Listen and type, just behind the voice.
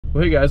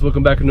Well, hey guys,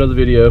 welcome back to another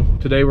video.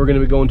 Today we're going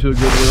to be going to a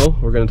Goodwill.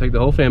 We're going to take the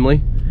whole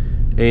family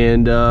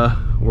and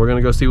we're going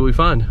to go see what we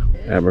find.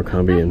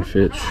 Abercrombie &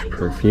 Fitch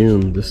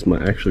perfume. This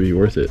might actually be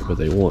worth it, but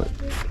they want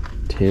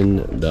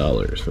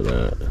 $10 for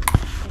that.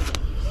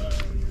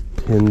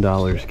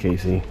 $10,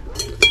 Casey.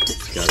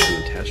 It's got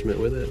an attachment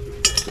with it.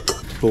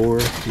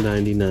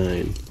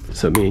 $4.99.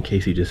 So me and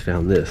Casey just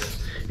found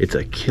this. It's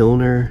a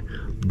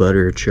Kilner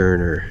butter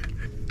churner.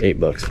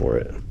 $8 for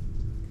it.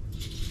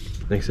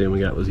 Next thing we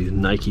got was these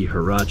Nike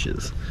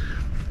Huaraches.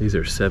 These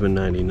are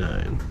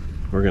 $7.99.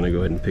 We're gonna go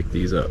ahead and pick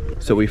these up.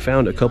 So we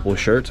found a couple of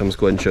shirts. I'm just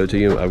going to go ahead and show it to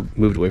you. I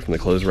moved away from the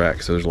clothes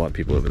rack, so there's a lot of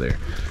people over there.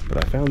 But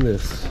I found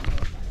this.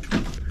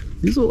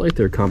 These look like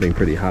they're comping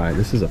pretty high.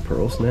 This is a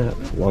pearl snap,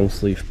 long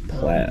sleeve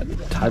plaid.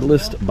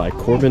 Titleist by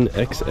Corbin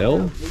XL.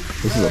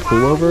 This is a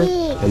pullover,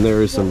 and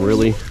there's some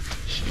really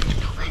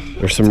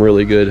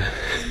good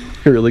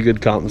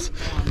comps.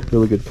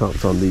 Really good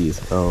comps on these.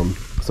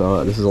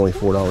 So this is only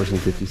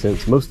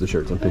 $4.50. Most of the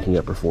shirts I'm picking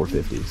up are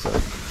 $4.50. So,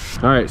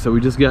 all right. So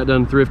we just got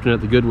done thrifting at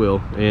the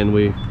Goodwill, and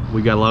we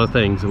got a lot of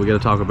things that we got to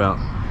talk about.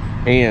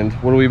 And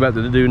what are we about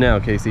to do now,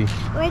 Casey?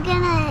 We're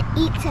gonna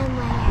eat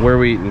somewhere. Where are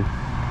we eating?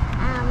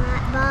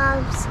 At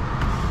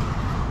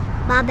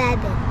Bob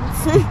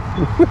Evans.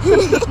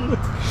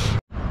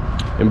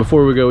 And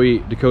before we go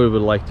eat, Dakota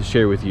would like to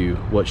share with you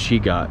what she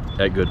got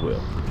at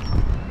Goodwill.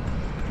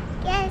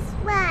 Guess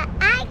what?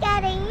 I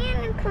got a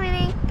unicorn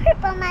and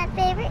purple, my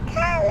favorite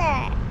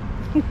color.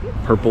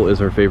 Purple is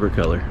her favorite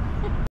color.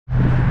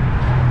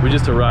 We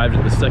just arrived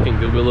at the second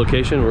Goodwill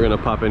location. We're gonna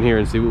pop in here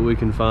and see what we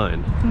can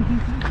find.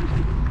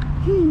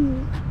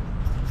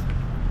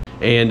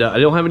 And I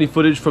don't have any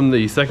footage from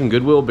the second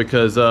Goodwill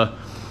because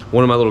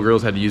one of my little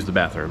girls had to use the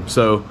bathroom.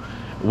 So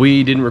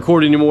we didn't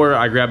record anymore.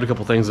 I grabbed a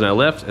couple things and I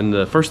left. And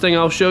the first thing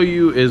I'll show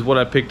you is what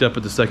I picked up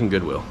at the second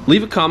Goodwill.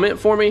 Leave a comment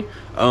for me.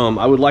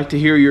 I would like to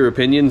hear your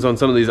opinions on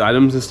some of these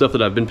items and stuff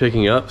that I've been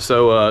picking up.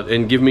 So,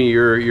 and give me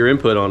your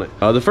input on it.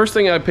 The first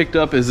thing I picked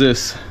up is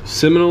this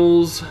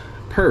Seminoles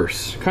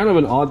purse. Kind of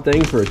an odd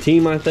thing for a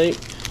team, I think,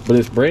 but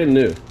it's brand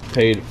new.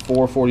 Paid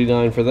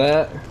 $4.49 for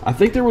that. I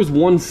think there was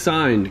one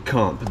signed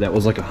comp that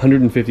was like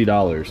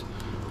 $150.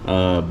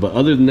 But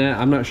other than that,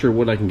 I'm not sure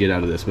what I can get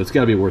out of this, but it's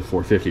got to be worth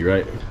 $4.50,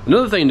 right?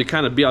 Another thing to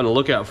kind of be on the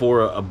lookout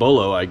for, a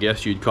bolo, I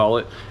guess you'd call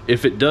it,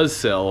 if it does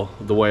sell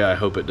the way I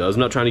hope it does. I'm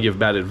not trying to give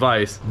bad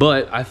advice,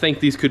 but I think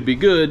these could be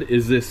good.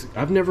 Is this,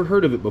 I've never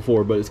heard of it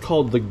before, but it's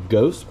called the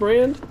Ghost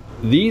brand.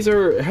 These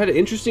had an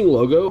interesting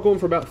logo, going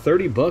for about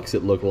 30 bucks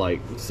it looked like.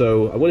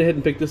 So I went ahead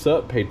and picked this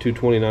up, paid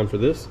 $2.29 for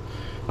this.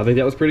 I think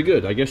that was pretty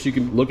good. I guess you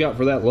can look out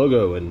for that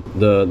logo and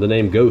the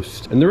name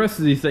Ghost. And the rest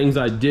of these things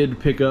I did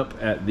pick up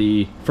at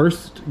the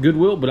first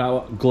Goodwill, but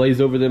I'll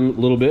glaze over them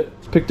a little bit.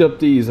 Picked up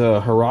these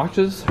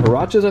Huaraches.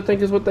 Huaraches, I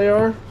think is what they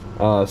are.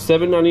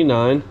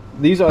 $7.99.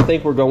 These I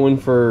think were going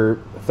for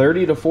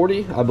 30 to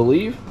 40, I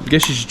believe. I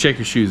guess you should check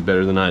your shoes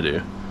better than I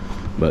do.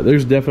 But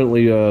there's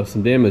definitely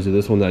some damage to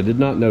this one that I did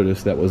not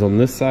notice that was on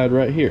this side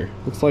right here.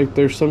 Looks like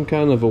there's some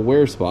kind of a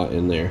wear spot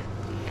in there.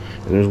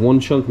 And there's one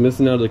chunk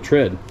missing out of the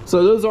tread.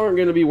 So those aren't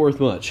gonna be worth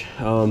much.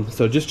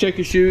 So just check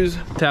your shoes.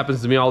 It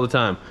happens to me all the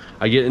time.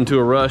 I get into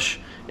a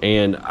rush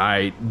and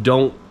I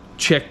don't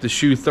check the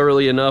shoe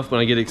thoroughly enough when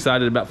I get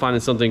excited about finding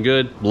something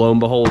good. Lo and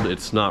behold,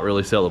 it's not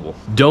really sellable.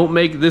 Don't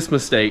make this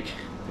mistake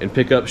and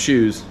pick up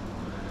shoes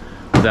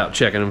without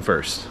checking them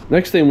first.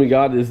 Next thing we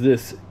got is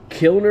this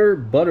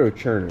Kilner butter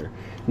churner.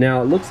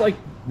 Now it looks like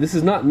this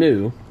is not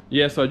new.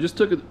 Yeah, so I just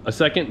took a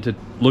second to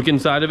look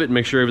inside of it and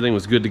make sure everything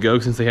was good to go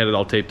since they had it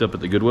all taped up at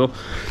the Goodwill.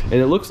 And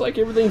it looks like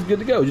everything's good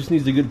to go. It just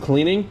needs a good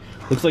cleaning.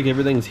 Looks like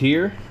everything's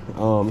here.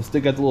 Still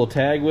got the little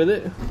tag with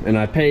it. And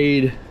I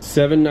paid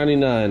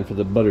 $7.99 for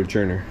the butter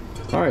churner.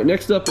 All right,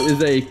 next up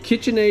is a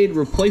KitchenAid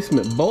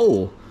replacement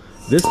bowl.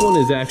 This one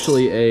is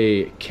actually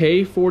a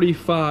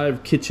K45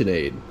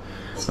 KitchenAid.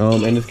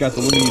 And it's got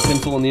the little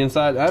utensil on the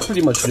inside. I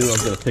pretty much knew I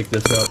was gonna pick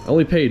this up. I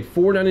only paid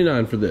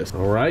 $4.99 for this.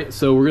 All right,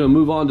 so we're gonna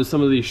move on to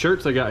some of these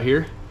shirts I got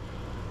here.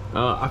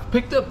 I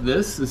picked up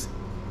this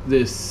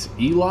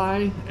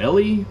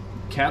Ellie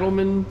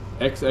Cattleman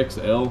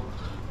XXL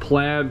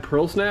plaid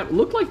pearl snap. It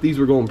looked like these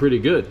were going pretty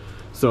good.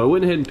 So I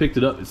went ahead and picked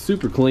it up. It's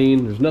super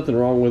clean. There's nothing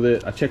wrong with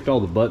it. I checked all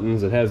the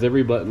buttons. It has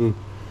every button.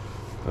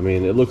 I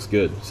mean, it looks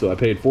good. So I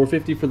paid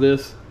 $4.50 for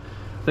this.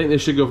 I think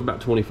this should go for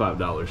about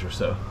 $25 or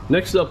so.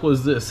 Next up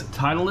was this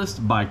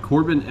Titleist by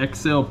Corbin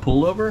XL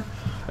pullover.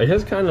 It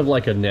has kind of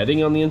like a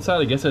netting on the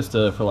inside. I guess that's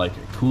for like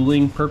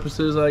cooling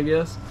purposes, I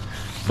guess.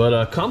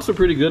 But comps are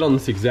pretty good on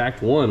this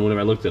exact one whenever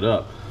I looked it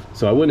up.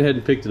 So I went ahead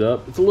and picked it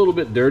up. It's a little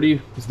bit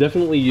dirty. It's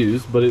definitely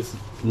used, but it's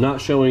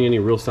not showing any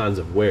real signs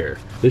of wear.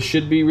 This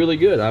should be really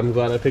good. I'm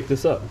glad I picked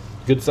this up.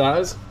 Good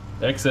size,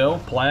 XL,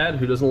 plaid.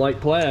 Who doesn't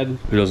like plaid?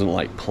 Who doesn't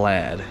like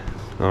plaid?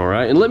 All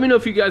right, and let me know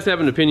if you guys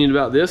have an opinion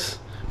about this.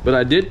 But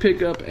I did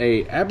pick up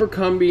a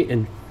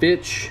Abercrombie &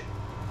 Fitch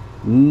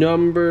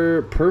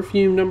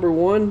perfume number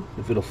 1,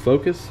 if it'll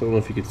focus. I don't know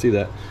if you can see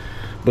that.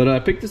 But I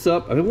picked this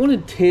up. I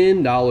wanted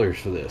 $10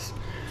 for this.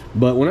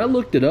 But when I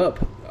looked it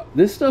up,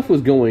 this stuff was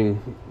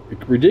going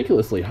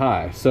ridiculously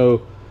high.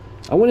 So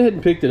I went ahead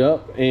and picked it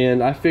up,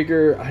 and I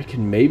figure I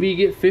can maybe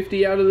get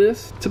 50 out of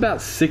this. It's about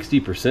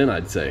 60%,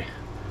 I'd say.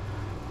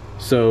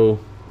 So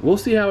we'll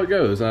see how it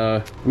goes.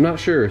 I'm not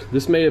sure.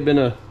 This may have been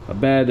a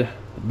bad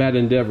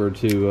endeavor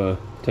to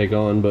take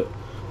on, but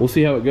we'll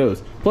see how it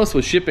goes. Plus,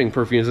 with shipping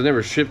perfumes, I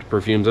never shipped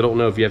perfumes. I don't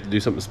know if you have to do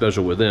something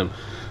special with them.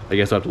 I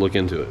guess I'll have to look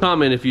into it.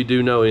 Comment if you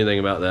do know anything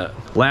about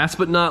that. Last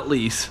but not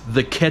least,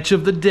 the catch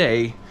of the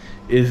day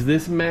is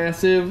this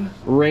massive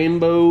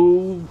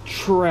rainbow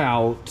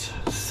trout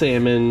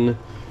salmon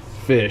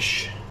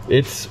fish.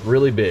 It's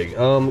really big.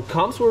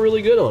 Comps were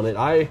really good on it.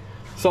 I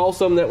saw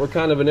some that were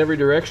kind of in every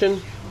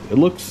direction. It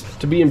looks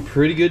to be in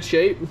pretty good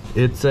shape.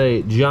 It's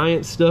a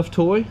giant stuffed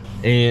toy,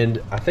 and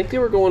I think they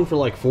were going for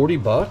like 40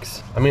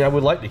 bucks. I mean, I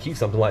would like to keep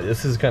something like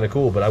this. This is kind of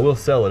cool, but I will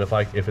sell it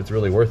if it's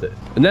really worth it.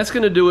 And that's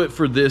gonna do it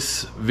for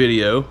this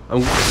video.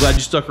 I'm glad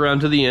you stuck around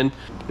to the end.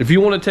 If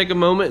you want to take a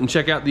moment and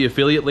check out the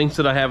affiliate links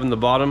that I have in the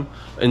bottom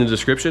in the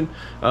description,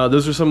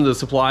 those are some of the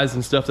supplies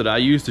and stuff that I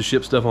use to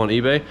ship stuff on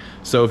eBay.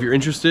 So if you're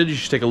interested, you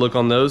should take a look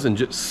on those. And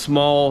just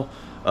small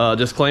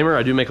disclaimer,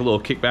 I do make a little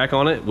kickback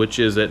on it, which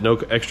is at no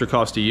extra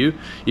cost to you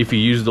if you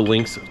use the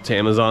links to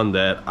Amazon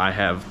that I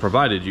have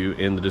provided you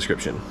in the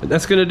description. And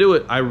that's gonna do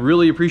it. I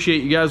really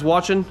appreciate you guys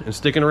watching and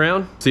sticking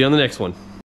around. See you on the next one.